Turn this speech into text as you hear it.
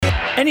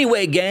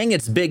Anyway, gang,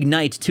 it's Big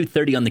Night,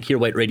 2:30 on the Kier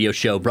White Radio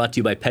Show, brought to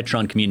you by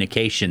Petron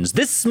Communications.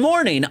 This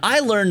morning, I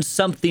learned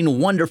something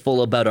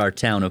wonderful about our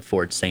town of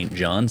Fort St.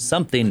 John,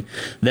 something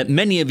that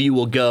many of you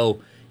will go,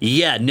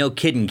 yeah, no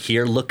kidding,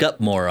 Kier, look up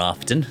more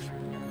often.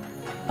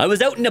 I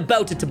was out and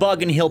about at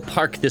Toboggan Hill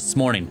Park this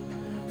morning,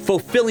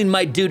 fulfilling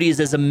my duties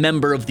as a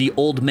member of the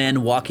Old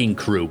Man Walking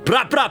Crew.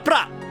 Brah, brah,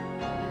 brah!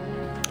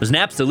 It was an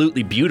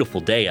absolutely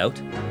beautiful day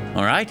out,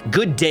 all right?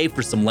 Good day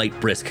for some light,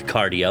 brisk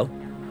cardio.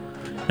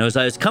 Now, as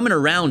I was coming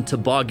around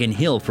Toboggan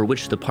Hill, for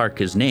which the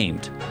park is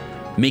named,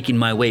 making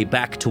my way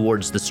back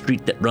towards the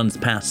street that runs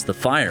past the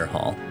fire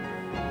hall,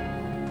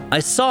 I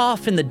saw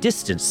off in the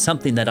distance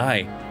something that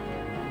I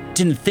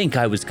didn't think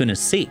I was going to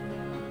see.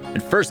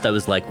 At first, I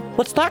was like,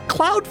 what's that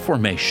cloud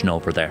formation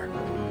over there?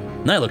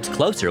 And I looked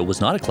closer. It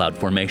was not a cloud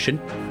formation.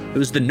 It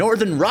was the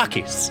Northern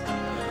Rockies.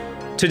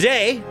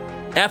 Today,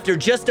 after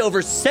just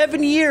over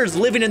 7 years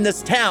living in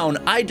this town,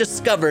 I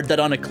discovered that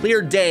on a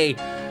clear day,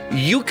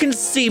 you can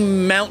see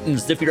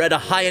mountains if you're at a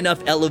high enough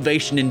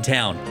elevation in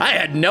town. I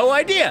had no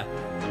idea.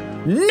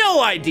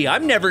 No idea.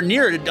 I'm never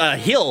near a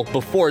hill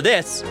before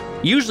this.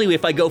 Usually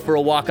if I go for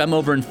a walk, I'm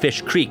over in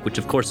Fish Creek, which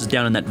of course is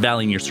down in that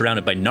valley and you're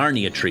surrounded by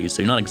Narnia trees,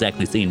 so you're not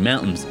exactly seeing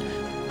mountains.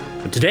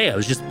 But today I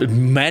was just a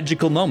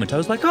magical moment. I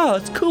was like, oh,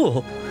 it's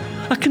cool.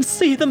 I can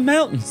see the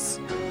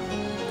mountains.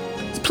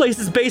 This place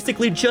is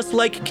basically just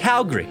like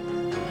Calgary.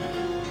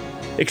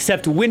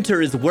 Except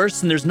winter is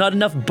worse and there's not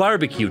enough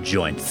barbecue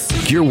joints.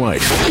 Kier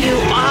White. You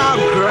are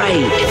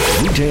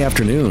great. Weekday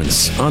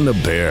afternoons on The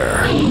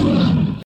Bear.